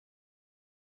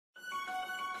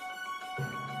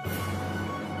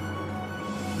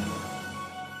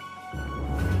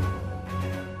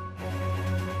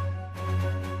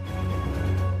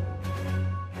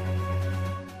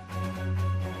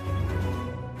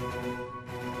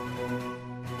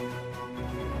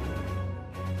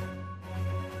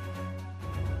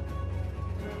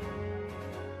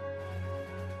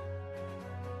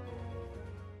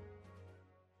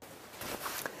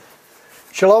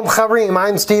Shalom Chaverim,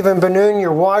 I'm Stephen Ben-Nun.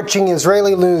 You're watching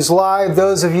Israeli News Live.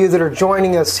 Those of you that are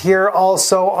joining us here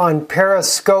also on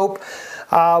Periscope,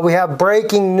 we have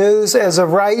breaking news as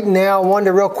of right now. I wanted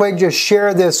to real quick just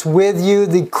share this with you.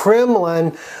 The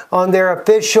Kremlin on their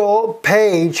official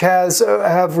page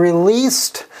have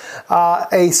released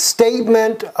a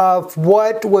statement of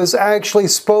what was actually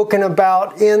spoken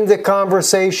about in the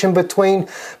conversation between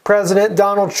President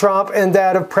Donald Trump and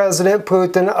that of President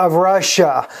Putin of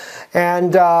Russia.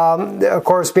 And, of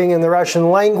course, being in the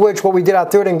Russian language, what we did, I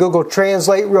threw it in Google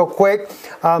Translate real quick.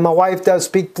 My wife does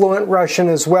speak fluent Russian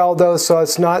as well, though, so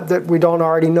it's not that we don't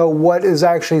already know what is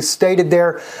actually stated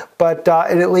there, but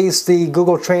at least the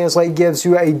Google Translate gives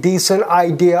you a decent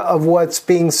idea of what's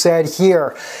being said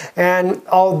here. And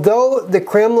although the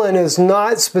Kremlin is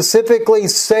not specifically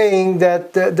saying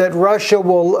that Russia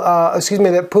will,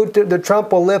 that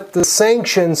Trump will lift the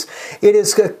sanctions, it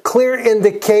is a clear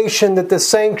indication that the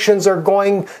sanctions are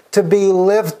going to be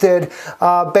lifted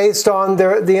based on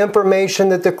the information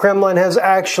that the Kremlin has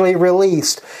actually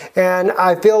released. And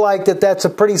I feel like that's a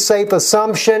pretty safe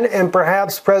assumption, and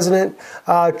perhaps President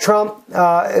Trump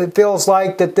feels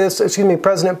like that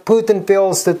President Putin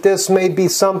feels that this may be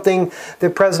something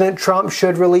that President Trump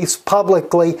should release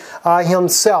publicly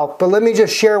himself. But let me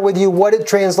just share with you what it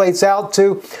translates out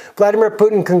to. Vladimir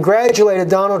Putin congratulated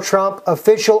Donald Trump,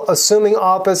 official assuming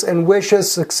office, and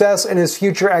wishes success in his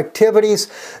future activities.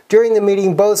 During the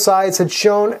meeting, both sides had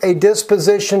shown a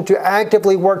disposition to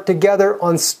actively work together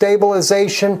on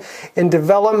stabilization and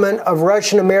development of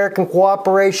Russian-American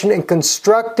cooperation in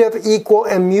constructive, equal,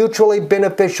 and mutually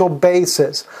beneficial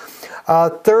basis.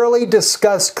 Thoroughly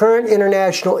discussed current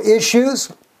international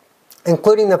issues,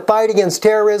 including the fight against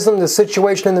terrorism, the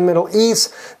situation in the Middle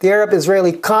East, the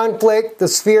Arab-Israeli conflict, the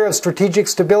sphere of strategic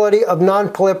stability of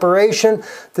non-proliferation,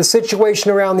 the situation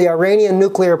around the Iranian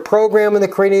nuclear program in the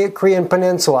Korean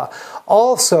Peninsula.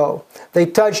 Also, they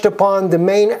touched upon the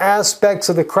main aspects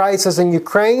of the crisis in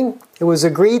Ukraine. It was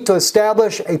agreed to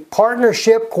establish a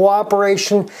partnership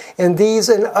cooperation in these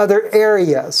and other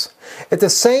areas. At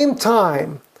the same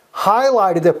time,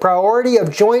 highlighted the priority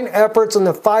of joint efforts in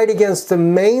the fight against the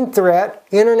main threat,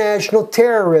 international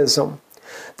terrorism.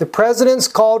 The presidents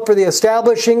called for the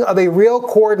establishing of a real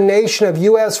coordination of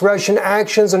U.S.-Russian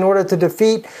actions in order to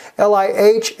defeat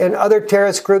LIH and other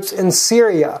terrorist groups in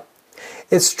Syria.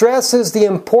 It stresses the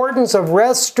importance of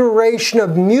restoration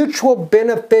of mutual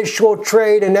beneficial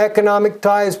trade and economic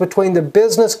ties between the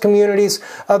business communities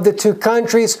of the two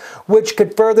countries, which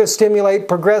could further stimulate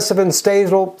progressive and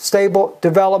stable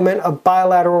development of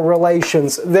bilateral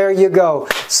relations. There you go.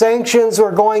 Sanctions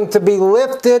are going to be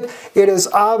lifted. It is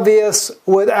obvious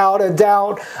without a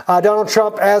doubt. Donald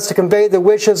Trump asked to convey the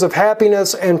wishes of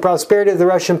happiness and prosperity to the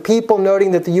Russian people,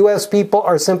 noting that the U.S. people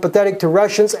are sympathetic to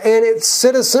Russians and its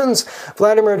citizens.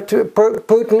 Vladimir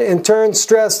Putin in turn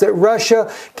stressed that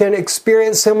Russia can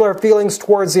experience similar feelings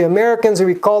towards the Americans. He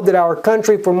recalled that our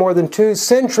country, for more than 2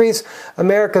 centuries,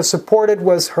 America supported,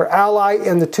 was her ally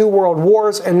in the 2 world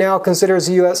wars, and now considers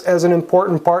the U.S. as an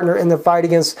important partner in the fight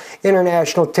against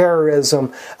international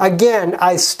terrorism. Again,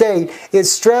 I state, it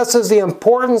stresses the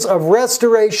importance of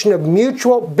restoration of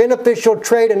mutual beneficial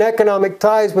trade and economic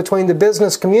ties between the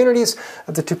business communities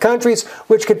of the 2 countries,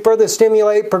 which could further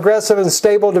stimulate progressive and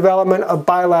stable development of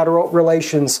bilateral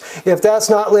relations. If that's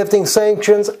not lifting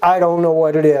sanctions, I don't know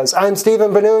what it is. I'm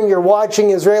Stephen Ben-Nun. You're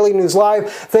watching Israeli News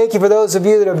Live. Thank you for those of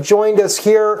you that have joined us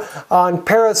here on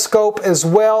Periscope as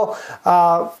well.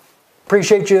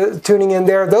 Appreciate you tuning in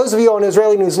there. Those of you on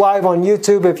Israeli News Live on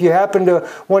YouTube, if you happen to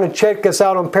want to check us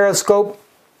out on Periscope,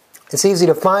 it's easy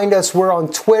to find us. We're on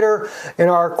Twitter, and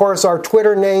of course, our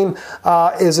Twitter name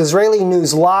is Israeli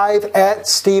News Live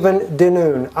 @Stephen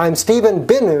Ben-Nun. I'm Stephen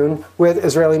Ben-Nun with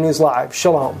Israeli News Live.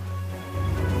 Shalom.